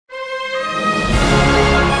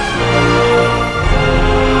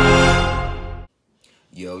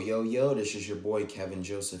yo, this is your boy Kevin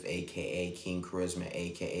Joseph, aka King Charisma,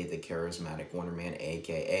 aka the Charismatic Wonderman,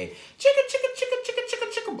 aka chicka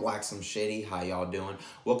black some shitty. How y'all doing?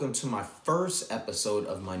 Welcome to my first episode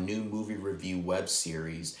of my new movie review web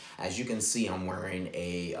series. As you can see, I'm wearing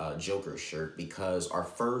a Joker shirt because our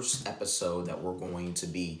first episode that we're going to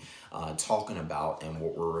be talking about and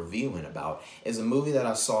what we're reviewing about is a movie that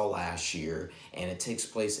I saw last year, and it takes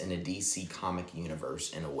place in the DC comic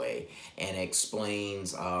universe in a way, and it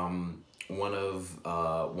explains one of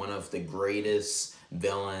the greatest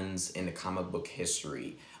villains in the comic book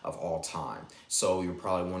history of all time. So you're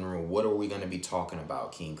probably wondering, what are we going to be talking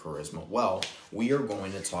about, King Charisma? Well, we are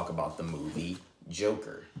going to talk about the movie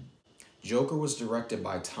Joker. Joker was directed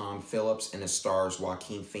by Todd Phillips, and it stars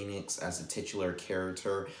Joaquin Phoenix as a titular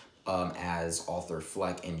character as Arthur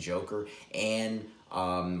Fleck in Joker, and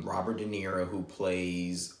Robert De Niro, who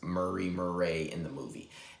plays Murray in the movie.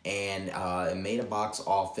 And it made a box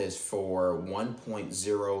office for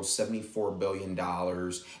 $1.074 billion,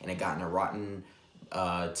 and it got a Rotten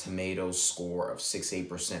Tomatoes score of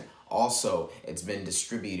 68%. Also, it's been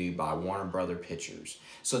distributed by Warner Brother Pictures.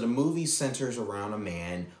 So the movie centers around a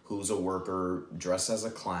man who's a worker dressed as a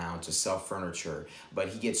clown to sell furniture, but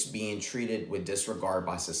he gets being treated with disregard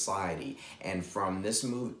by society. And from this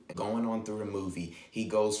movie, going on through the movie, he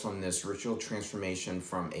goes from this ritual transformation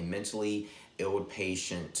from a mentally ill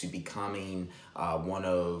patient to becoming one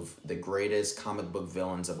of the greatest comic book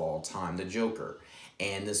villains of all time, the Joker.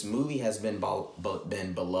 And this movie has been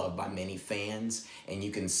beloved by many fans, and you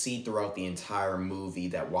can see throughout the entire movie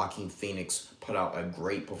that Joaquin Phoenix put out a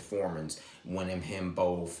great performance, winning him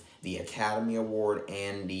both the Academy Award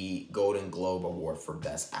and the Golden Globe Award for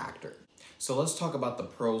Best Actor. So let's talk about the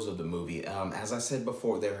pros of the movie. As I said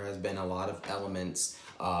before, there has been a lot of elements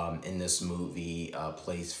in this movie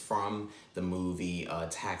placed from the movie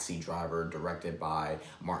Taxi Driver, directed by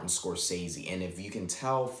Martin Scorsese. And if you can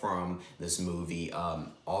tell from this movie,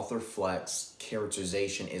 Arthur Fleck's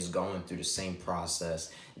characterization is going through the same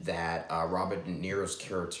process that Robert De Niro's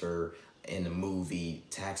character in the movie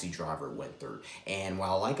Taxi Driver went through. And what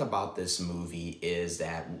I like about this movie is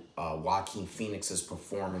that Joaquin Phoenix's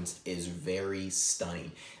performance is very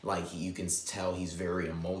stunning. Like, you can tell he's very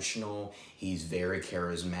emotional, he's very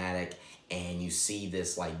charismatic, and you see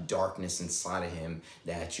this like darkness inside of him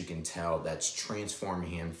that you can tell that's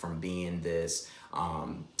transforming him from being this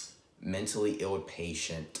mentally ill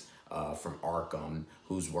patient from Arkham,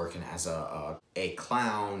 who's working as a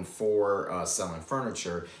clown for selling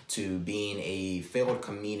furniture, to being a failed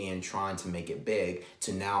comedian trying to make it big,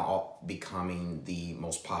 to now becoming the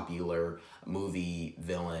most popular movie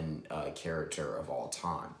villain character of all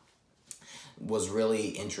time. Was really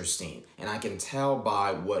interesting, and I can tell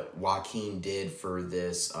by what Joaquin did for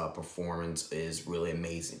this performance is really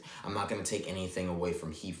amazing. I'm not going to take anything away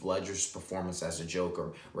from Heath Ledger's performance as a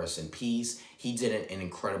Joker. Rest in peace. He did an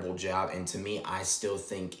incredible job, and to me, I still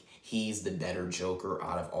think he's the better Joker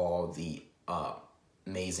out of all the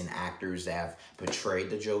amazing actors that have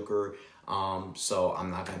portrayed the Joker. So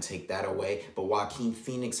I'm not going to take that away. But Joaquin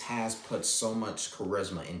Phoenix has put so much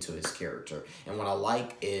charisma into his character. And what I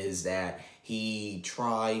like is that he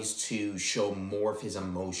tries to show more of his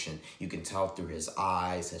emotion. You can tell through his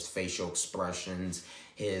eyes, his facial expressions.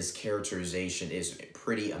 His characterization is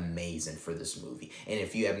pretty amazing for this movie. And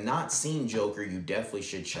if you have not seen Joker, you definitely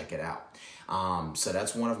should check it out. So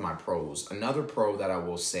that's one of my pros. Another pro that I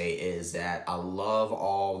will say is that I love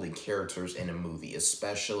all the characters in the movie,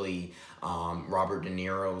 especially Robert De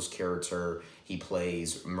Niro's character. He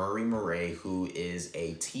plays Murray, who is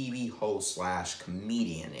a TV host slash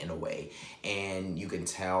comedian in a way. And you can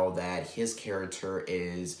tell that his character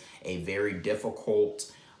is a very difficult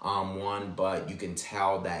one, but you can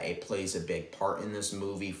tell that it plays a big part in this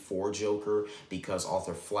movie for Joker, because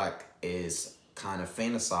Arthur Fleck is kind of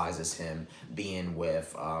fantasizes him being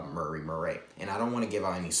with Murray. And I don't want to give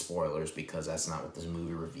out any spoilers because that's not what this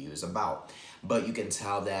movie review is about. But you can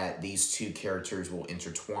tell that these two characters will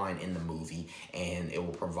intertwine in the movie, and it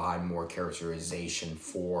will provide more characterization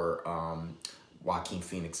for Joaquin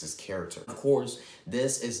Phoenix's character. Of course,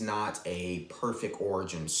 this is not a perfect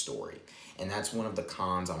origin story, and that's one of the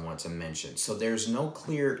cons I want to mention. So there's no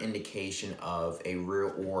clear indication of a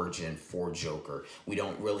real origin for Joker. We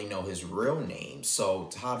don't really know his real name, so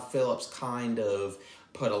Todd Phillips kind of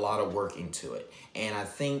put a lot of work into it. And I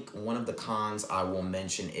think one of the cons I will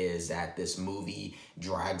mention is that this movie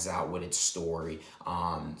drags out with its story.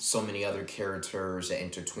 So many other characters that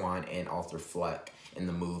intertwine in Arthur Fleck in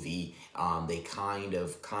the movie, they kind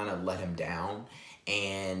of let him down.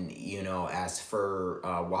 And, you know, as for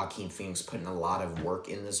Joaquin Phoenix putting a lot of work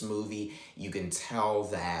in this movie, you can tell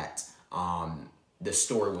that the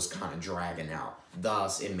story was kind of dragging out.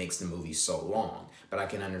 Thus, it makes the movie so long. But I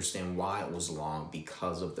can understand why it was long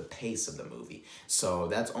because of the pace of the movie. So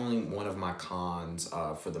that's only one of my cons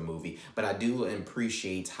for the movie. But I do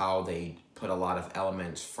appreciate how they put a lot of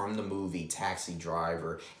elements from the movie Taxi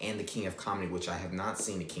Driver and The King of Comedy, which I have not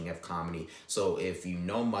seen The King of Comedy. So if you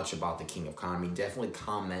know much about The King of Comedy, definitely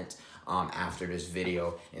comment after this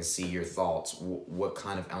video and see your thoughts, what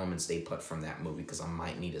kind of elements they put from that movie, because I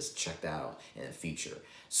might need to check that out in the future.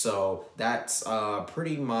 So that's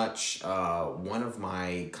pretty much one of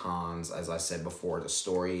my cons. As I said before, the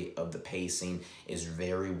story of the pacing is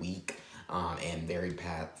very weak and very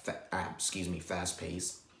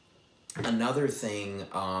fast-paced. Another thing,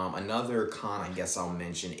 another con I guess I'll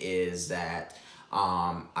mention is that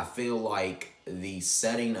I feel like the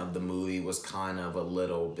setting of the movie was kind of a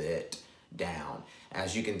little bit down.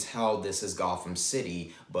 As you can tell, this is Gotham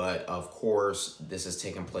City, but of course, this is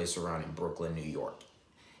taking place around in Brooklyn, New York.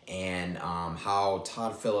 And how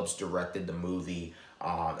Todd Phillips directed the movie,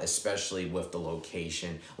 especially with the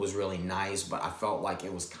location, was really nice, but I felt like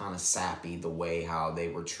it was kind of sappy the way how they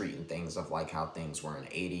were treating things, of like how things were in the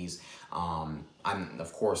 80s. I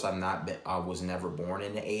was never born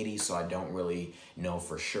in the 80s, so I don't really know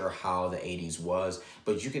for sure how the 80s was,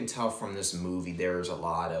 but you can tell from this movie there's a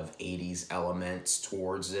lot of 80s elements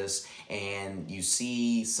towards this, and you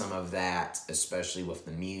see some of that, especially with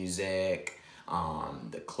the music,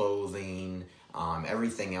 the clothing,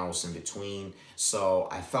 everything else in between. So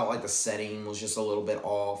I felt like the setting was just a little bit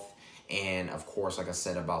off, and of course, like I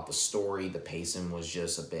said about the story, the pacing was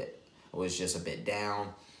just a bit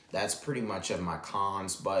down. That's pretty much of my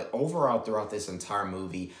cons, but overall throughout this entire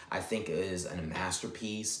movie, I think it is a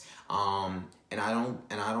masterpiece. And I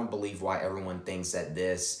don't believe why everyone thinks that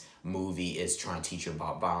this movie is trying to teach you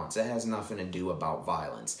about violence. It has nothing to do about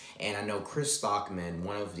violence. And I know Chris Stockman,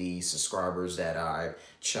 one of the subscribers that I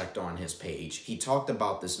checked on his page, he talked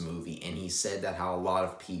about this movie, and he said that how a lot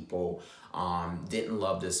of people didn't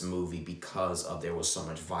love this movie because there was so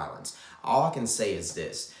much violence. All I can say is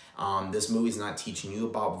this. This movie's not teaching you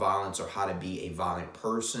about violence or how to be a violent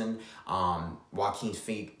person. Joaquin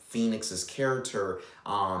Phoenix's character,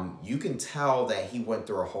 you can tell that he went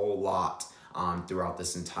through a whole lot throughout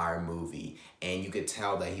this entire movie, and you could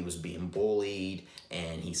tell that he was being bullied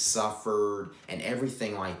and he suffered and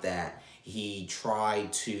everything like that. He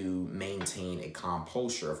tried to maintain a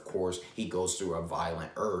composure. Of course, he goes through a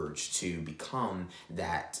violent urge to become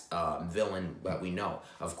that villain that we know.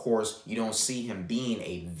 Of course, you don't see him being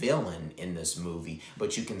a villain in this movie,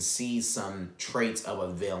 but you can see some traits of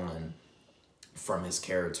a villain from his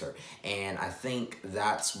character. And I think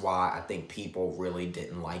that's why I think people really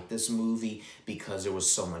didn't like this movie, because there was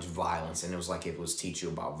so much violence, and it was like it was teach you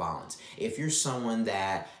about violence. If you're someone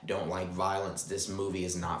that don't like violence, this movie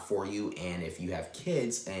is not for you. And if you have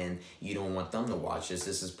kids and you don't want them to watch this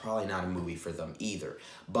is probably not a movie for them either.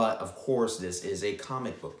 But of course, this is a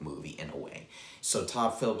comic book movie in a way. So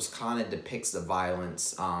Todd Phillips kind of depicts the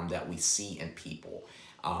violence that we see in people.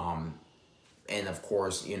 And of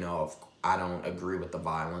course, you know, I don't agree with the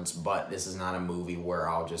violence, but this is not a movie where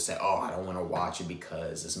I'll just say, oh, I don't want to watch it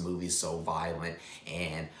because this movie is so violent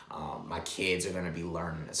and my kids are going to be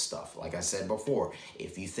learning this stuff. Like I said before,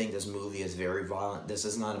 if you think this movie is very violent, this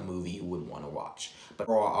is not a movie you would want to watch. But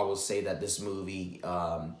overall, I will say that this movie,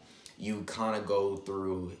 you kind of go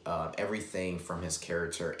through everything from his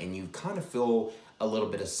character, and you kind of feel a little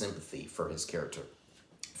bit of sympathy for his character,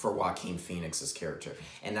 for Joaquin Phoenix's character.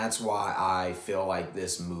 And that's why I feel like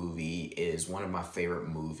this movie is one of my favorite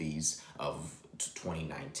movies of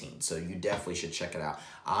 2019. So you definitely should check it out.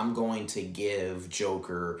 I'm going to give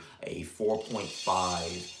Joker a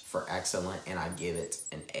 4.5 for excellent, and I give it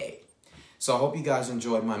an A. So I hope you guys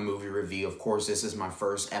enjoyed my movie review. Of course, this is my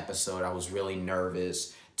first episode. I was really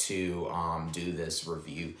nervous to do this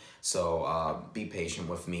review, so be patient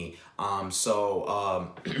with me. I'm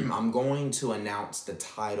going to announce the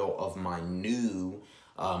title of my new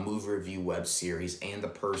movie review web series and the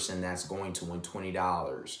person that's going to win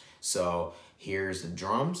 $20. So here's the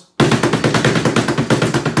drums.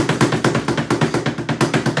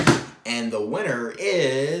 And the winner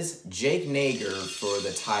is Jake Nager for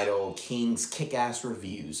the title King's Kickass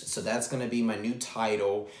Reviews. So that's going to be my new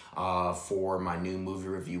title for my new movie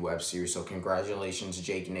review web series. So congratulations,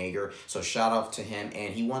 Jake Nager. So shout out to him.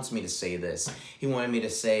 And he wants me to say this. He wanted me to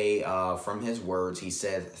say from his words, he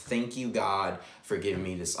said, "Thank you, God, for giving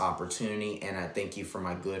me this opportunity. And I thank you for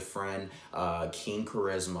my good friend, King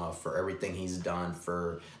Charisma, for everything he's done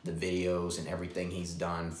for the videos and everything he's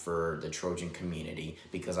done for the Trojan community,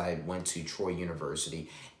 because I went to Troy University."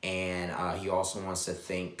 And he also wants to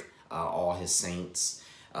thank all his saints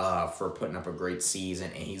for putting up a great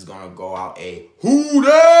season, and he's going to go out a who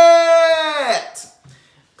dat?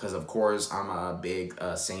 Because, of course, I'm a big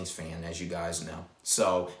Saints fan, as you guys know.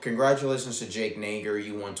 So, congratulations to Jake Nager.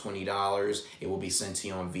 You won $20. It will be sent to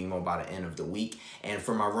you on Vimo by the end of the week. And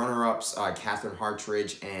for my runner-ups, Catherine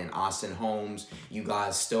Hartridge and Austin Holmes, you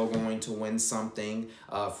guys still going to win something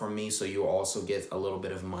from me. So, you'll also get a little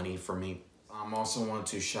bit of money from me. I also want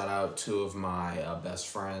to shout out two of my best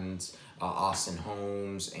friends, Austin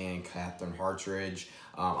Holmes and Catherine Hartridge.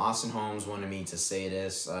 Austin Holmes wanted me to say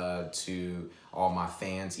this to all my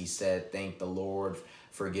fans. He said, "Thank the Lord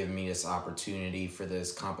for giving me this opportunity for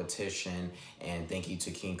this competition, and thank you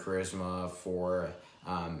to King Charisma for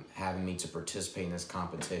having me to participate in this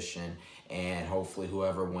competition, and hopefully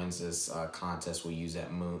whoever wins this contest will use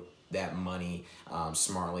that money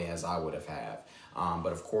smartly as I would have had."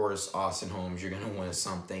 But of course, Austin Holmes, you're going to win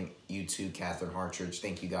something. You too, Catherine Hartridge.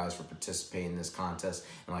 Thank you guys for participating in this contest.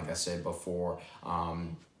 And like I said before,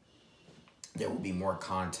 there will be more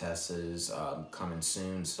contests coming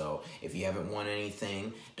soon. So if you haven't won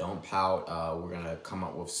anything, don't pout. We're going to come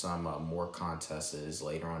up with some more contests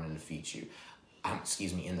later on in the future.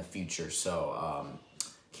 In the future. So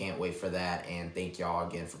can't wait for that. And thank y'all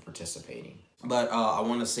again for participating. But I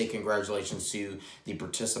want to say congratulations to the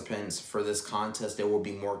participants for this contest. There will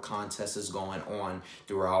be more contests going on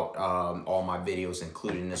throughout all my videos,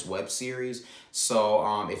 including this web series.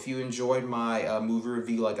 So if you enjoyed my movie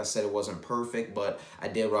review, like I said, it wasn't perfect, but I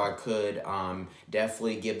did what I could.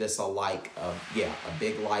 Definitely give this a like, a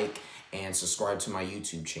big like, and subscribe to my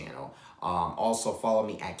YouTube channel. Also follow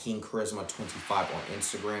me at King Charisma 25 on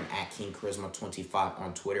Instagram, at King Charisma 25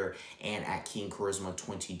 on Twitter, and at King Charisma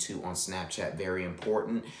 22 on Snapchat. Very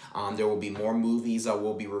important. There will be more movies I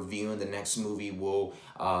will be reviewing. The next movie will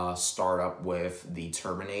start up with The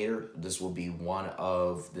Terminator. This will be one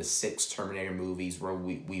of the 6 Terminator movies where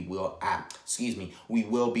we will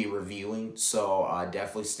be reviewing. So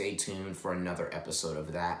definitely stay tuned for another episode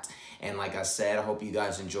of that. And like I said, I hope you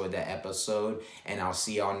guys enjoyed that episode, and I'll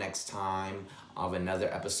see y'all next time of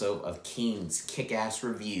another episode of King's Kickass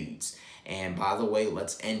Reviews. And by the way,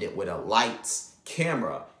 let's end it with a lights,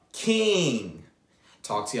 camera, King.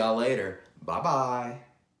 Talk to y'all later. Bye-bye.